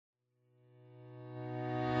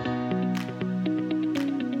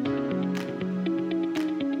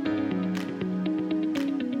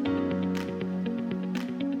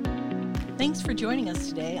Thanks for joining us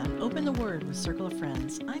today on Open the Word with Circle of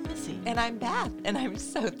Friends. I'm Missy. And I'm Beth, and I'm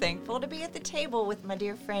so thankful to be at the table with my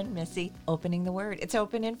dear friend Missy, opening the Word. It's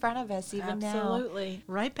open in front of us even now. Absolutely.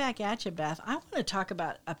 Right back at you, Beth. I want to talk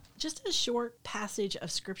about just a short passage of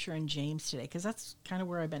Scripture in James today, because that's kind of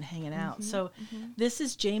where I've been hanging out. This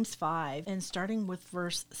is James 5, and starting with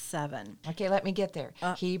verse 7. Okay, let me get there.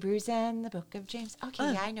 Hebrews and the book of James.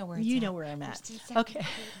 Okay, yeah, I know where it's at. You know where I'm at. Okay.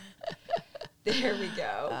 There we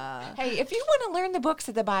go. Hey, if you want to learn the books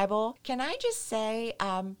of the Bible, can I just say,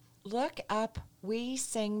 look up We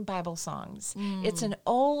Sing Bible Songs. It's an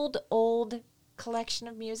old collection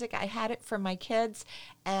of music. I had it for my kids,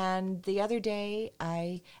 and the other day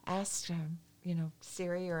I asked,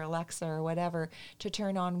 Siri or Alexa or whatever to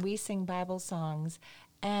turn on We Sing Bible Songs,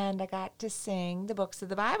 and I got to sing the books of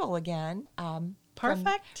the Bible again.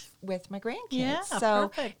 Perfect. With my grandkids. Yeah, so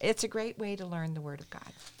perfect. It's a great way to learn the Word of God.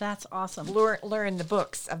 That's awesome. Learn the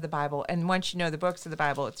books of the Bible. And once you know the books of the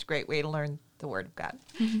Bible, it's a great way to learn the Word of God.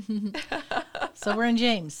 So we're in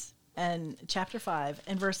James and chapter 5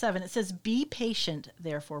 and verse 7. It says, "Be patient,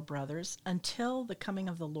 therefore, brothers, until the coming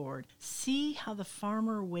of the Lord. See how the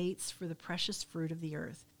farmer waits for the precious fruit of the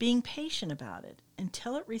earth, being patient about it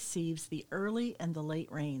until it receives the early and the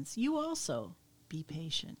late rains. You also be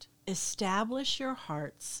patient. Establish your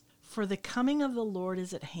hearts, for the coming of the Lord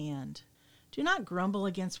is at hand. Do not grumble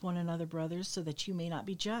against one another, brothers, so that you may not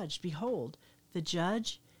be judged. Behold, the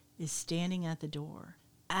judge is standing at the door.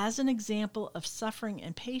 As an example of suffering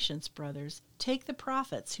and patience, brothers, take the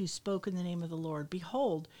prophets who spoke in the name of the Lord.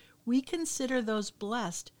 Behold, we consider those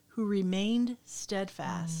blessed who remained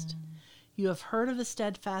steadfast. You have heard of the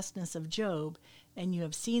steadfastness of Job, and you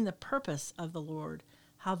have seen the purpose of the Lord,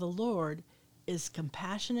 how the Lord is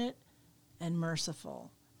compassionate and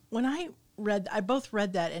merciful." When I both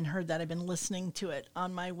read that and heard that. I've been listening to it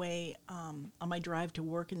on my way, on my drive to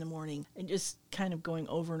work in the morning, and just kind of going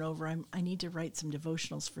over and over. I need to write some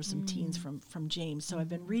devotionals for some teens from James. So I've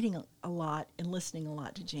been reading a lot and listening a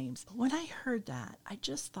lot to James. But when I heard that, I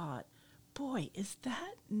just thought, boy, is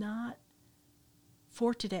that not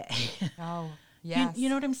for today? Oh, yes. You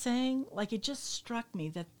know what I'm saying? Like, it just struck me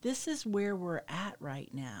that this is where we're at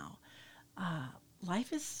right now.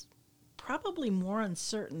 Life is probably more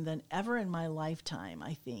uncertain than ever in my lifetime,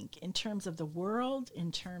 I think, in terms of the world,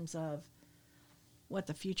 in terms of what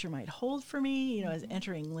the future might hold for me. As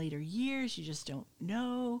entering later years, you just don't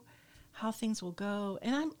know how things will go.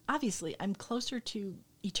 And I'm closer to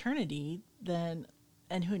eternity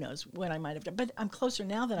and who knows when I might have done, but I'm closer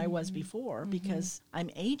now than I was before because I'm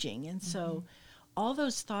aging. And so all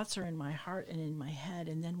those thoughts are in my heart and in my head.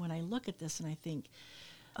 And then when I look at this and I think,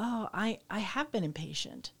 I have been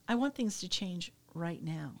impatient. I want things to change right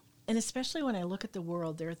now. And especially when I look at the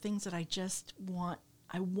world, there are things that I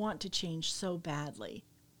want to change so badly.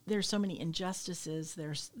 There's so many injustices.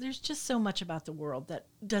 There's just so much about the world that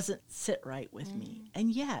doesn't sit right with me.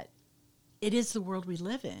 And yet, it is the world we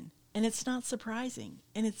live in. And it's not surprising.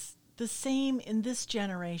 And it's the same in this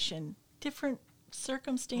generation. Different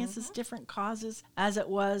circumstances, different causes as it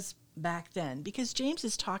was back then. Because James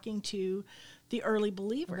is talking to the early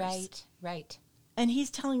believers. Right. And he's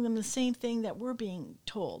telling them the same thing that we're being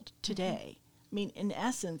told today. I mean, in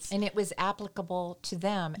essence. And it was applicable to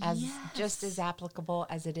them as just as applicable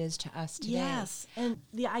as it is to us today. Yes. And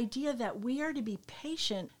the idea that we are to be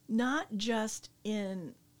patient, not just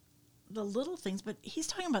in the little things, but he's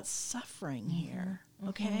talking about suffering here.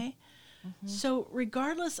 Okay? So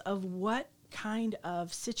regardless of what kind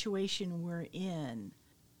of situation we're in,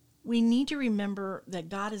 we need to remember that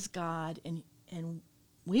God is God, and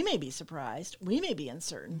we may be surprised, we may be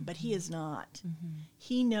uncertain, but he is not.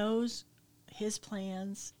 He knows his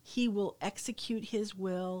plans. He will execute his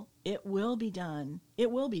will. It will be done.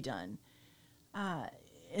 It will be done.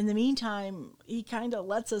 In the meantime, he kind of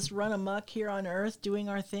lets us run amok here on earth doing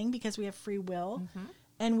our thing because we have free will.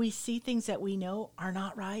 And we see things that we know are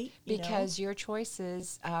not right. Because your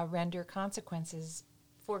choices render consequences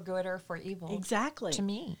for good or for evil. Exactly. To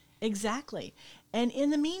me. Exactly. And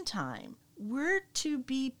in the meantime, we're to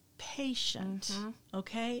be patient,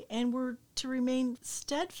 okay? And we're to remain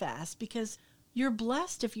steadfast because you're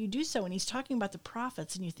blessed if you do so. And he's talking about the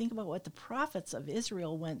prophets, and you think about what the prophets of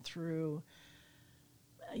Israel went through.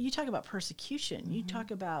 You talk about persecution. You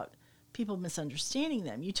talk about people misunderstanding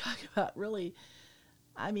them. You talk about really,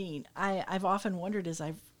 I've often wondered as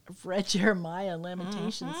I've read Jeremiah and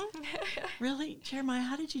Lamentations, really, Jeremiah,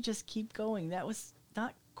 how did you just keep going? That was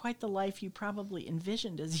not quite the life you probably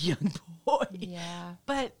envisioned as a young boy. Yeah.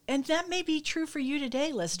 And that may be true for you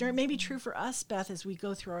today, listener. It may be true for us, Beth, as we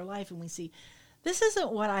go through our life and we see, this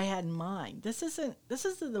isn't what I had in mind. This isn't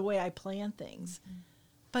the way I plan things.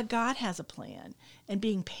 But God has a plan, and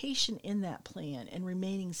being patient in that plan and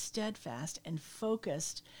remaining steadfast and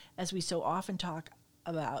focused, as we so often talk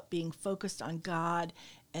about, being focused on God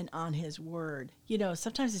and on his word. You know,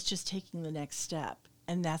 sometimes it's just taking the next step,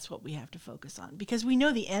 and that's what we have to focus on, because we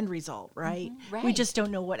know the end result, right? Right. We just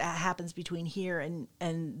don't know what happens between here and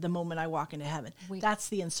the moment I walk into heaven. That's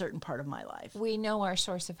the uncertain part of my life. We know our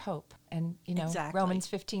source of hope. And, you know, Exactly. Romans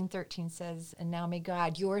 15:13 says, and now may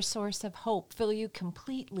God, your source of hope, fill you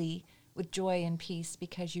completely with joy and peace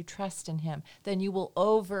because you trust in him. Then you will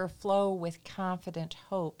overflow with confident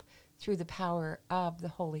hope through the power of the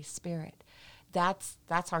Holy Spirit. That's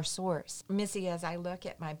our source. Missy, as I look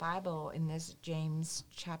at my Bible in this James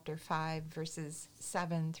chapter 5, verses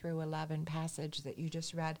 7 through 11 passage that you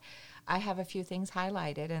just read, I have a few things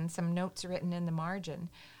highlighted and some notes written in the margin.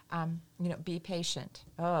 Be patient.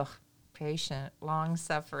 Patient,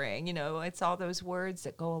 long-suffering. You know, it's all those words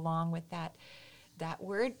that go along with that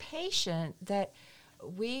word patient that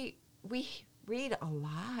we read a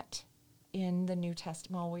lot in the New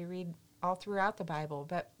Testament. We read all throughout the Bible,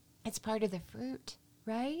 but it's part of the fruit,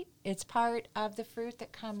 right? It's part of the fruit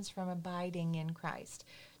that comes from abiding in Christ.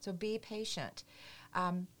 So be patient.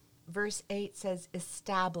 Verse 8 says,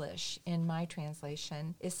 establish, in my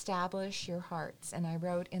translation, establish your hearts. And I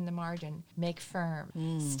wrote in the margin, make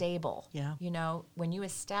firm, stable. Yeah. You know, when you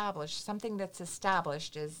establish, something that's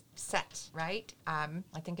established is set, right?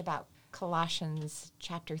 I think about Colossians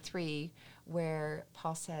chapter 3, where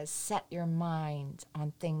Paul says, set your mind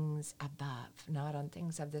on things above, not on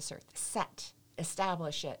things of this earth. Set,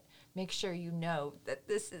 establish it. Make sure you know that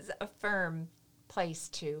this is a firm place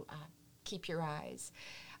to keep your eyes.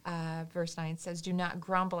 Verse 9 says, do not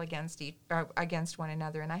grumble against one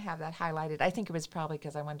another. And I have that highlighted. I think it was probably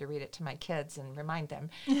because I wanted to read it to my kids and remind them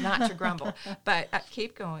not to grumble. But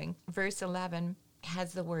keep going. Verse 11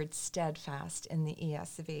 has the word steadfast in the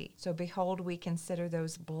ESV. So behold, we consider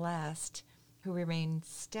those blessed who remain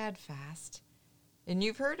steadfast. And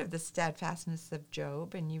you've heard of the steadfastness of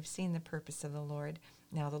Job, and you've seen the purpose of the Lord.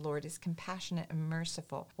 Now the Lord is compassionate and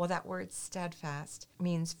merciful. Well, that word steadfast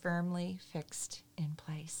means firmly fixed in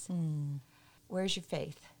place. Where's your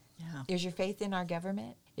faith? Yeah. Is your faith in our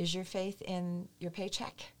government? Is your faith in your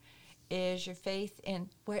paycheck? Is your faith in,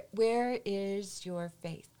 where is your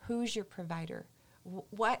faith? Who's your provider?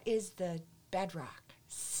 What is the bedrock,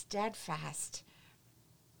 steadfast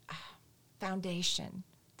foundation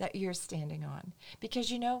that you're standing on?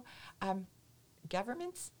 Because, you know,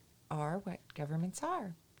 governments are what governments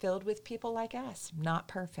are, filled with people like us, not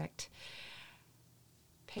perfect.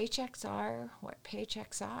 Paychecks are what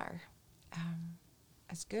paychecks are.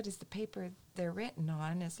 As good as the paper they're written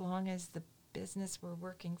on, as long as the business we're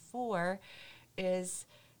working for is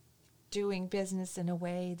doing business in a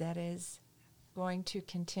way that is going to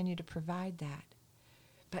continue to provide that.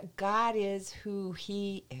 But God is who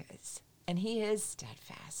he is, and he is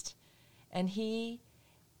steadfast, and he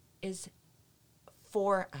is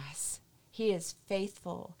for us. He is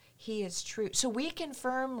faithful. He is true. So we can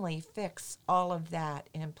firmly fix all of that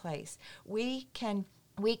in place. We can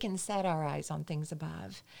set our eyes on things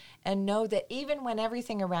above and know that even when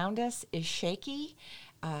everything around us is shaky,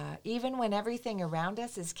 even when everything around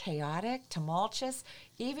us is chaotic, tumultuous,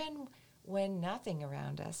 even when nothing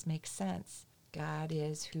around us makes sense, God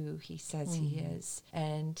is who he says he is.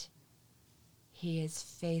 And he is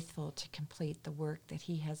faithful to complete the work that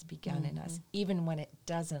he has begun in us, even when it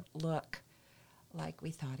doesn't look like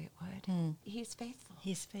we thought it would. He's faithful.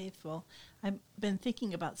 He's faithful. I've been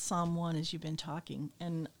thinking about Psalm 1 as you've been talking,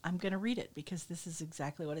 and I'm going to read it because this is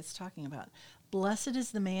exactly what it's talking about. Blessed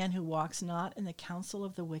is the man who walks not in the counsel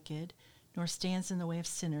of the wicked, nor stands in the way of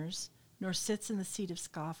sinners, nor sits in the seat of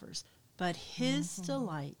scoffers, but his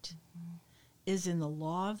delight is in the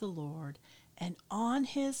law of the Lord, and on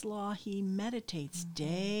his law he meditates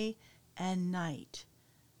day and night.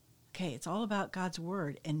 Okay, it's all about God's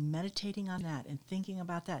word and meditating on that and thinking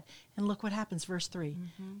about that. And look what happens, verse 3.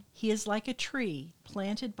 He is like a tree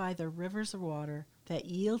planted by the rivers of water that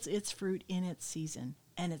yields its fruit in its season,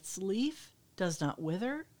 and its leaf does not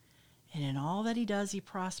wither, and in all that he does he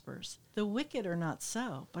prospers. The wicked are not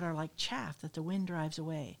so, but are like chaff that the wind drives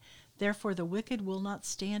away. Therefore the wicked will not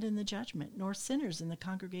stand in the judgment, nor sinners in the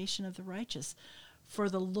congregation of the righteous. For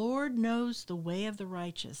the Lord knows the way of the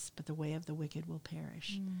righteous, but the way of the wicked will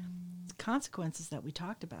perish. The consequences that we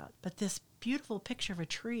talked about. But this beautiful picture of a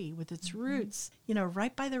tree with its roots, you know,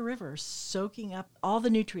 right by the river, soaking up all the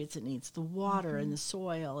nutrients it needs, the water and the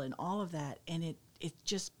soil and all of that, and it's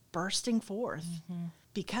just bursting forth.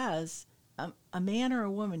 Because a man or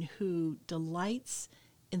a woman who delights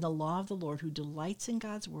in the law of the Lord, who delights in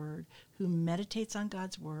God's word, who meditates on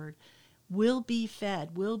God's word, will be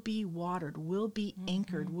fed, will be watered, will be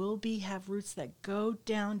anchored, will be have roots that go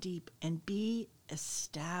down deep and be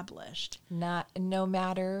established. No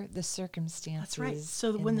matter the circumstances. That's right.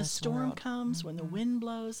 So when the storm comes, when the wind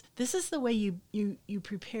blows, this is the way you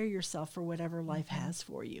prepare yourself for whatever life has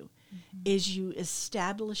for you. Is you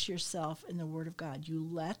establish yourself in the Word of God. You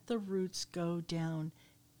let the roots go down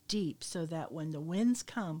deep so that when the winds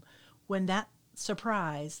come, when that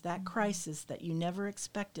surprise, that crisis that you never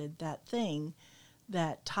expected, that thing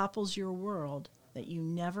that topples your world that you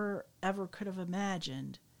never ever could have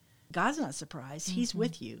imagined, God's not surprised. He's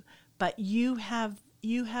with you, but you have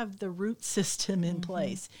the root system in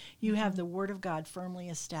place. You have the Word of God firmly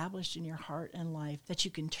established in your heart and life that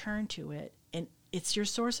you can turn to it, and it's your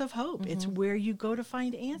source of hope. It's where you go to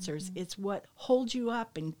find answers. It's what holds you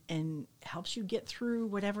up and helps you get through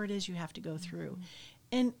whatever it is you have to go through.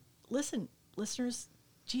 And listen, listeners,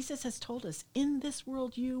 Jesus has told us, in this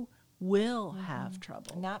world you will have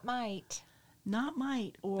trouble. Not might. Not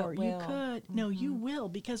might, or you could. No, you will,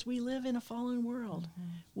 because we live in a fallen world.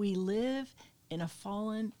 We live in a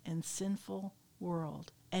fallen and sinful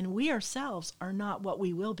world. And we ourselves are not what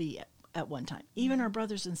we will be at one time. Even our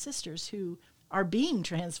brothers and sisters who are being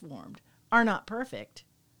transformed are not perfect.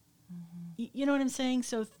 You know what I'm saying?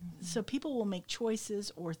 So people will make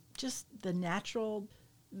choices, or just the natural,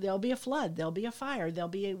 there'll be a flood, there'll be a fire, there'll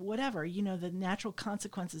be a whatever, the natural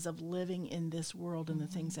consequences of living in this world and the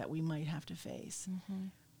things that we might have to face.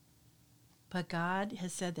 But God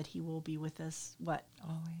has said that he will be with us, what?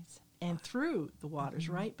 Always. And through the waters,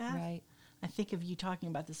 right, Beth? Right. I think of you talking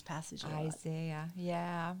about this passage a lot. Isaiah,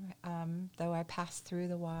 yeah. Though I pass through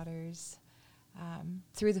the waters,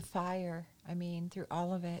 through the fire, through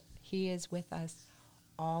all of it, he is with us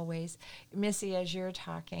always. Missy, as you're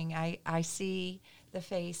talking, I see the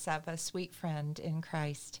face of a sweet friend in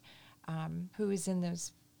Christ who is in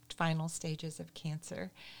those final stages of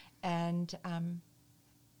cancer. And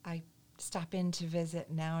I stop in to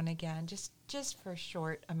visit now and again, just for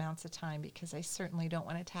short amounts of time, because I certainly don't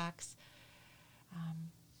want to tax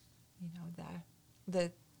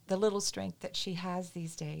the little strength that she has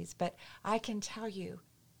these days. But I can tell you,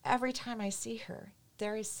 every time I see her,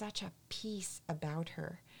 there is such a peace about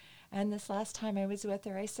her. And this last time I was with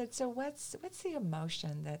her, I said, so what's the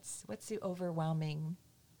emotion what's the overwhelming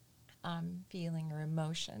feeling or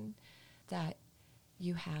emotion that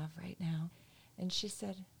you have right now? And she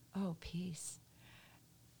said, oh, peace.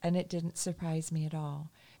 And it didn't surprise me at all,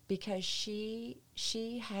 because she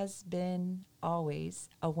has been always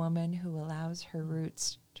a woman who allows her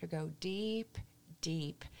roots to go deep,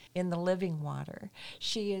 deep in the living water.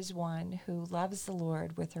 She is one who loves the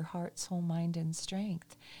Lord with her heart, soul, mind, and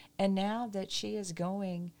strength. And now that she is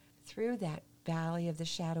going through that valley of the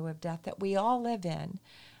shadow of death that we all live in,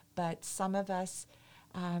 but some of us,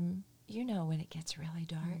 when it gets really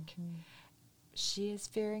dark, she is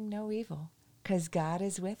fearing no evil, because God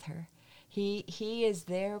is with her. He is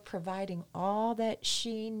there providing all that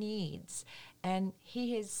she needs, and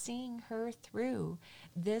he is seeing her through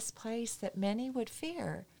this place that many would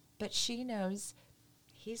fear, but she knows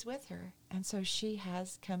he's with her, and so she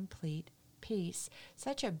has complete peace.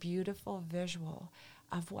 Such a beautiful visual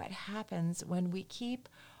of what happens when we keep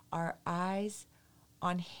our eyes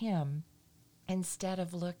on him instead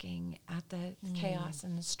of looking at the chaos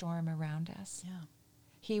and the storm around us. Yeah.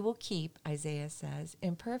 He will keep, Isaiah says,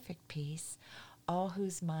 in perfect peace all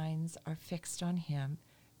whose minds are fixed on him,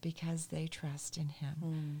 because they trust in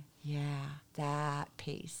him. Yeah, that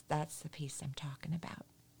peace. That's the peace I'm talking about.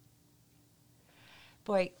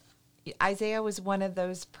 Boy, Isaiah was one of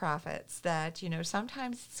those prophets that,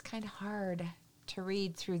 sometimes it's kind of hard to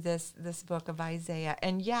read through this book of Isaiah.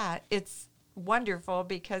 And yet it's wonderful,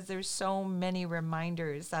 because there's so many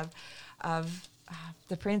reminders of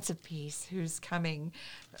the Prince of Peace, who's coming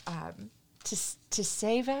to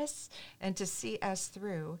save us and to see us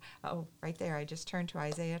through. Oh, right there, I just turned to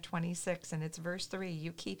Isaiah 26, and it's verse 3.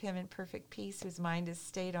 You keep him in perfect peace, whose mind is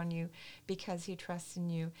stayed on you, because he trusts in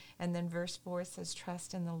you. And then verse 4 says,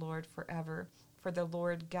 trust in the Lord forever, for the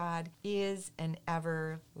Lord God is an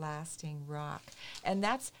everlasting rock. And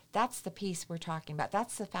that's the peace we're talking about.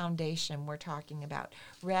 That's the foundation we're talking about.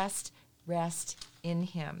 Rest in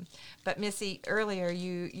him. But Missy, earlier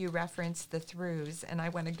you referenced the throughs, and I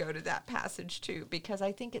want to go to that passage too, because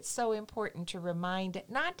I think it's so important to remind,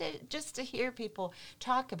 just to hear people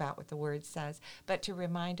talk about what the word says, but to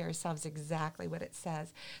remind ourselves exactly what it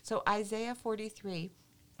says. So Isaiah 43,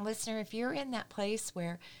 listener, if you're in that place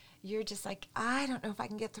where you're just like, I don't know if I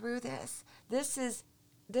can get through this. This is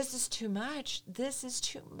too much. This is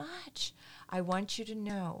too much. I want you to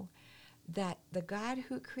know that the God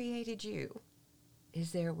who created you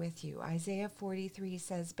is there with you. Isaiah 43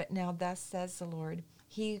 says, "But now thus says the Lord,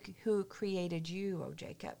 he who created you, O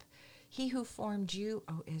Jacob, he who formed you,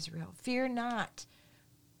 O Israel, fear not,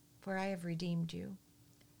 for I have redeemed you.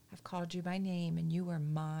 I've called you by name, and you are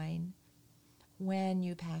mine. When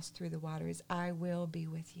you pass through the waters, I will be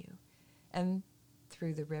with you. And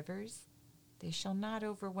through the rivers, they shall not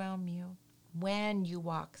overwhelm you. When you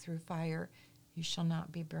walk through fire, you shall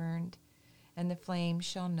not be burned, and the flame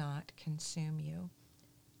shall not consume you."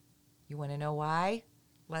 You want to know why?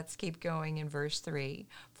 Let's keep going in verse 3.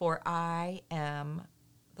 "For I am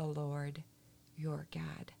the Lord your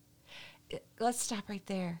God." Let's stop right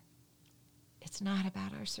there. It's not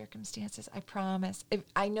about our circumstances, I promise.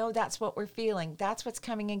 I know that's what we're feeling. That's what's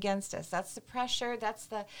coming against us. That's the pressure.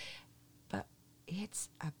 But it's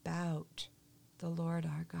about the Lord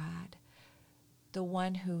our God, the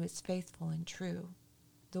one who is faithful and true,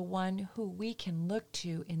 the one who we can look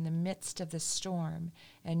to in the midst of the storm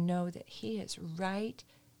and know that he is right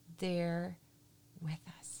there with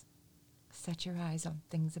us. Set your eyes on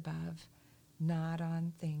things above, not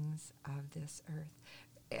on things of this earth.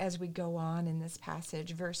 As we go on in this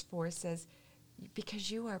passage, verse 4 says,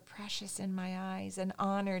 "Because you are precious in my eyes and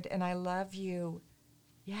honored, and I love you."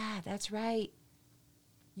 Yeah, that's right.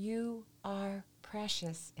 You are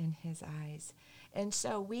precious in his eyes. And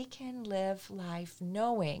so we can live life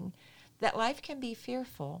knowing that life can be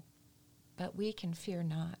fearful, but we can fear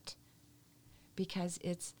not, because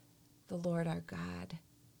it's the Lord our God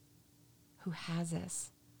who has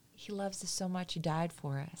us. He loves us so much, he died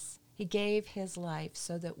for us. He gave his life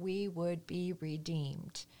so that we would be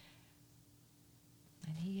redeemed.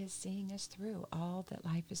 And he is seeing us through all that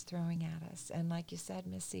life is throwing at us. And like you said,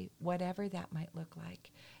 Missy, whatever that might look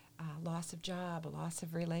like, loss of job, loss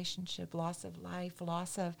of relationship, loss of life,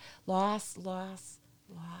 loss.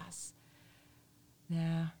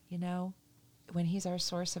 Now, you know, when he's our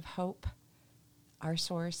source of hope, our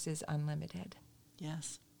source is unlimited.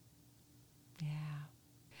 Yes. Yeah.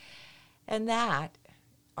 And that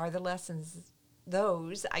are the lessons,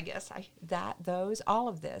 those, I guess, all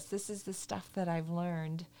of this. This is the stuff that I've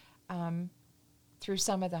learned through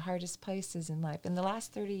some of the hardest places in life. In the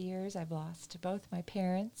last 30 years, I've lost both my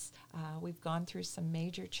parents. We've gone through some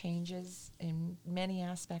major changes in many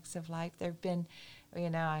aspects of life. There have been,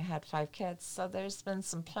 I had 5 kids, so there's been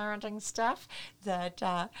some parenting stuff that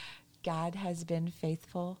God has been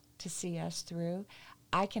faithful to see us through.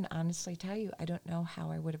 I can honestly tell you, I don't know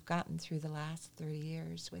how I would have gotten through the last 30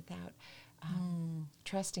 years without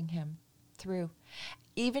trusting him through.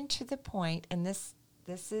 Even to the point, and this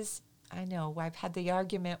is, I know, I've had the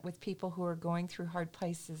argument with people who are going through hard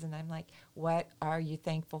places, and I'm like, what are you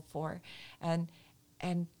thankful for? And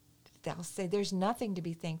they'll say, there's nothing to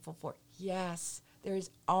be thankful for. Yes, there is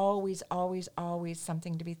always, always, always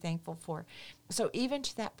something to be thankful for. So even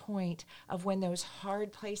to that point of when those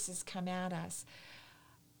hard places come at us,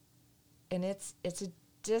 and it's a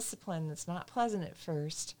discipline that's not pleasant at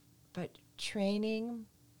first, but training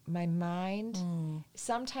my mind,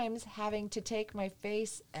 sometimes having to take my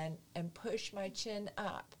face and push my chin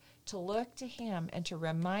up to look to him and to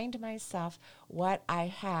remind myself what I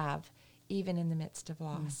have, even in the midst of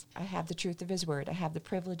loss. I have the truth of his word. I have the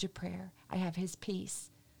privilege of prayer. I have his peace.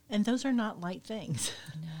 And those are not light things.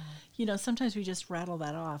 No. Sometimes we just rattle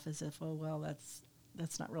that off as if, oh, well,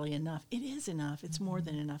 that's not really enough. It is enough. It's more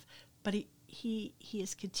than enough. But he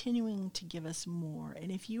is continuing to give us more.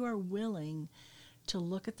 And if you are willing to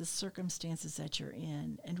look at the circumstances that you're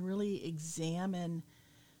in and really examine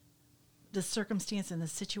the circumstance and the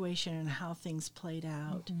situation and how things played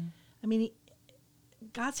out, I mean,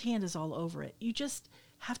 God's hand is all over it. You just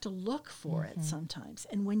have to look for it sometimes.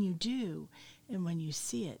 And when you do, and when you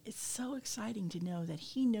see it, it's so exciting to know that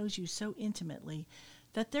he knows you so intimately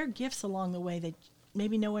that there are gifts along the way that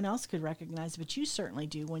maybe no one else could recognize, but you certainly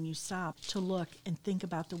do when you stop to look and think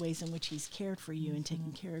about the ways in which he's cared for you and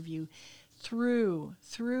taken care of you through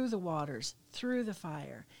the waters, through the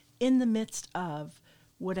fire, in the midst of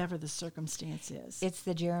whatever the circumstance is. It's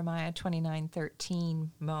the Jeremiah 29:13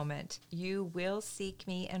 moment. You will seek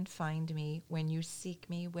me and find me when you seek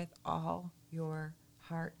me with all your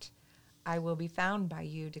heart. I will be found by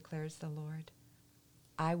you, declares the Lord.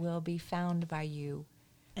 I will be found by you.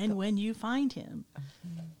 And when you find him,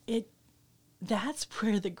 that's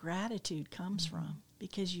where the gratitude comes from,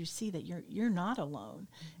 because you see that you're not alone,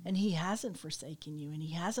 and he hasn't forsaken you, and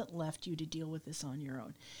he hasn't left you to deal with this on your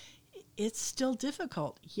own. It's still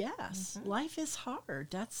difficult. Yes, life is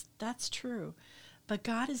hard. That's true. But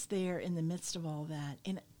God is there in the midst of all that.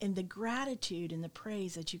 And the gratitude and the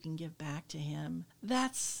praise that you can give back to him,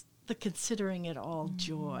 that's the considering it all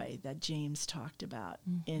joy that James talked about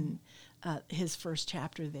in his first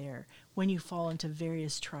chapter there, when you fall into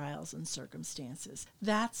various trials and circumstances.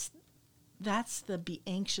 That's the be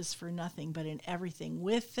anxious for nothing, but in everything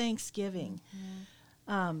with thanksgiving.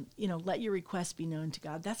 Let your requests be known to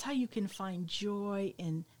God. That's how you can find joy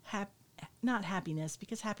in not happiness,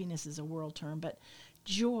 because happiness is a world term, but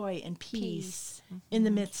joy and peace. In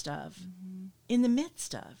the midst of, in the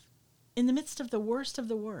midst of the worst of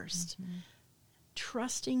the worst,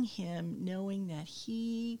 trusting him, knowing that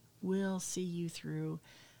he will see you through,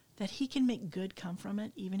 that he can make good come from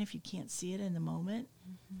it, even if you can't see it in the moment.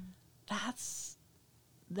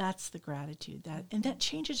 That's the gratitude, and that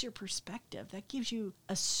changes your perspective. That gives you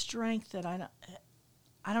a strength that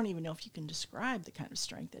I don't even know if you can describe the kind of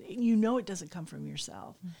strength that it doesn't come from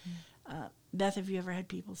yourself. Beth, have you ever had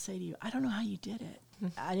people say to you, I don't know how you did it.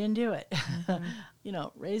 I didn't do it.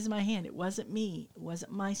 Raise my hand. It wasn't me. It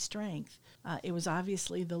wasn't my strength. It was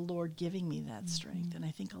obviously the Lord giving me that strength. And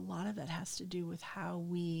I think a lot of that has to do with how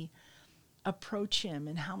we approach him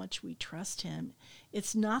and how much we trust him.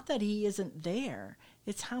 It's not that he isn't there.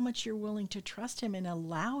 It's how much you're willing to trust him and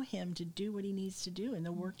allow him to do what he needs to do and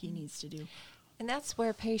the work he needs to do. And that's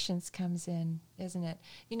where patience comes in, isn't it?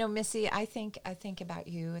 Missy, I think about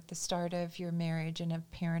you at the start of your marriage and of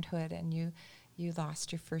parenthood, and you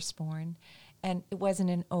lost your firstborn, and it wasn't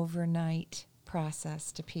an overnight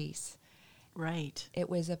process to peace. Right. It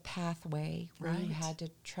was a pathway where you had to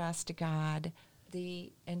trust God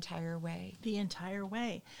the entire way. The entire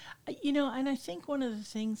way. And I think one of the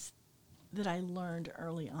things that I learned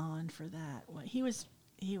early on for that, he was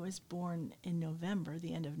born in November,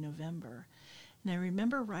 the end of November. And I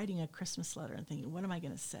remember writing a Christmas letter and thinking, what am I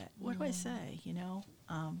going to say? What do I say,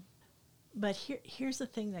 But here's the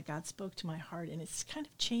thing that God spoke to my heart, and it's kind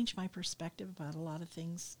of changed my perspective about a lot of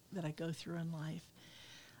things that I go through in life.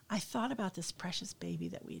 I thought about this precious baby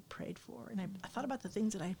that we had prayed for, and I thought about the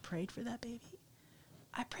things that I had prayed for that baby.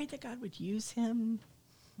 I prayed that God would use him.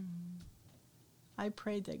 I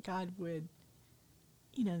prayed that God would,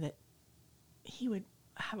 that he would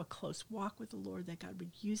have a close walk with the Lord, that God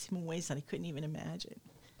would use him in ways that I couldn't even imagine.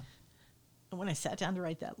 And when I sat down to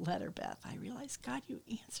write that letter, Beth, I realized, God, you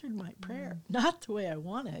answered my prayer. Not the way I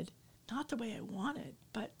wanted,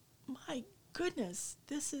 but my goodness,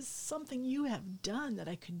 this is something you have done that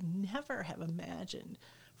I could never have imagined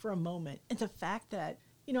for a moment. And the fact that,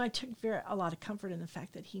 I took a lot of comfort in the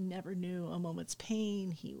fact that he never knew a moment's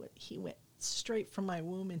pain. He went straight from my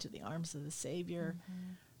womb into the arms of the Savior.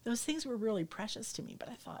 Those things were really precious to me, but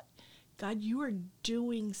I thought, God, you are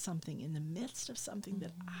doing something in the midst of something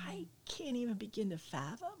that I can't even begin to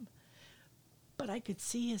fathom, but I could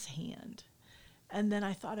see his hand. And then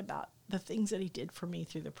I thought about the things that he did for me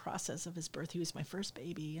through the process of his birth. He was my first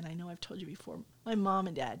baby, and I know I've told you before, my mom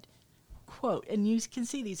and dad, quote, and you can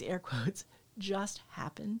see these air quotes, just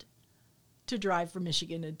happened to drive from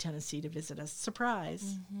Michigan to Tennessee to visit us.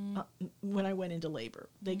 Surprise. When I went into labor.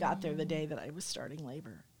 They got there the day that I was starting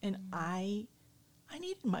labor. And I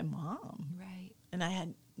needed my mom. Right. And I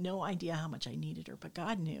had no idea how much I needed her, but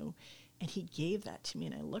God knew. And he gave that to me.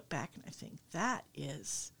 And I look back and I think,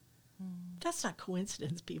 that's not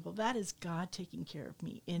coincidence, people. That is God taking care of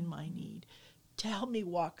me in my need to help me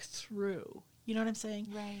walk through. You know what I'm saying?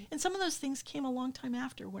 Right. And some of those things came a long time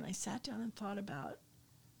after, when I sat down and thought about.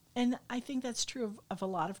 And I think that's true of a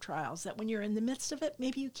lot of trials, that when you're in the midst of it,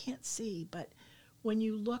 maybe you can't see, but when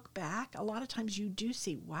you look back, a lot of times you do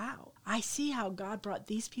see, wow, I see how God brought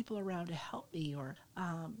these people around to help me, or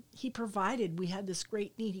he provided, we had this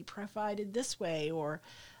great need, he provided this way, or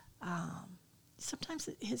sometimes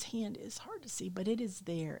his hand is hard to see, but it is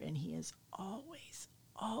there, and he is always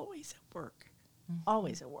at work,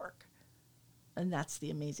 always at work. And that's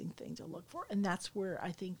the amazing thing to look for, and that's where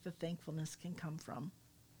I think the thankfulness can come from.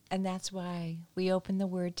 And that's why we open the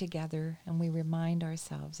Word together and we remind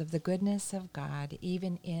ourselves of the goodness of God,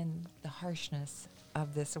 even in the harshness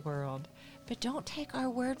of this world. But don't take our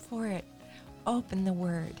word for it. Open the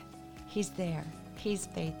Word. He's there. He's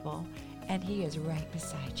faithful. And he is right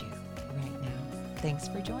beside you right now. Thanks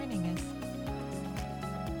for joining us.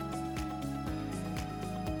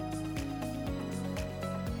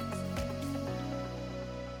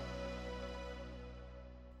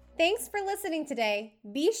 Thanks for listening today.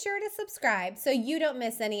 Be sure to subscribe so you don't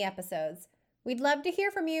miss any episodes. We'd love to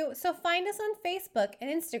hear from you, so find us on Facebook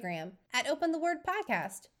and Instagram at Open the Word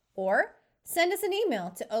Podcast, or send us an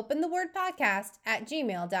email to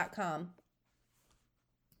openthewordpodcast@gmail.com.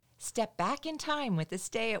 Step back in time with a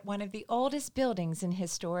stay at one of the oldest buildings in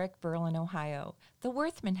historic Berlin, Ohio, the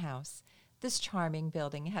Worthman House. This charming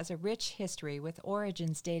building has a rich history with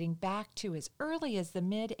origins dating back to as early as the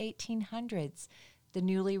mid-1800s. The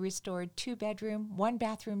newly restored 2-bedroom,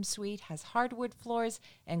 1-bathroom suite has hardwood floors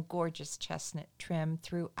and gorgeous chestnut trim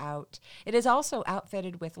throughout. It is also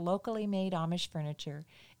outfitted with locally made Amish furniture.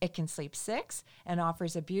 It can sleep 6 and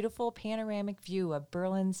offers a beautiful panoramic view of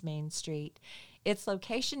Berlin's Main Street. Its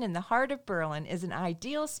location in the heart of Berlin is an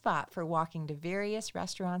ideal spot for walking to various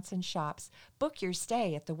restaurants and shops. Book your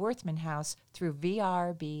stay at the Worthman House through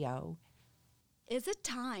VRBO. Is it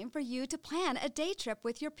time for you to plan a day trip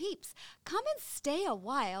with your peeps? Come and stay a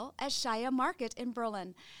while at Shia Market in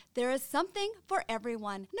Berlin. There is something for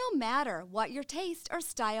everyone, no matter what your taste or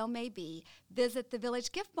style may be. Visit the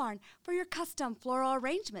Village Gift Barn for your custom floral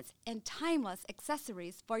arrangements and timeless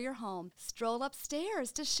accessories for your home. Stroll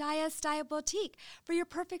upstairs to Shia Style Boutique for your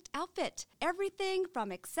perfect outfit. Everything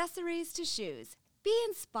from accessories to shoes. Be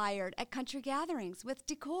inspired at country gatherings with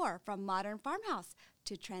decor from modern farmhouse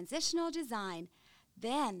to transitional design.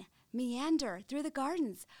 Then meander through the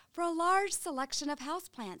gardens for a large selection of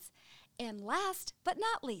houseplants. And last but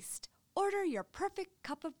not least, order your perfect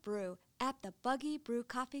cup of brew at the Buggy Brew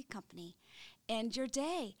Coffee Company. End your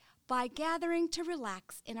day by gathering to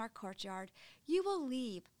relax in our courtyard. You will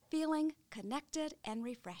leave feeling connected and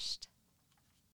refreshed.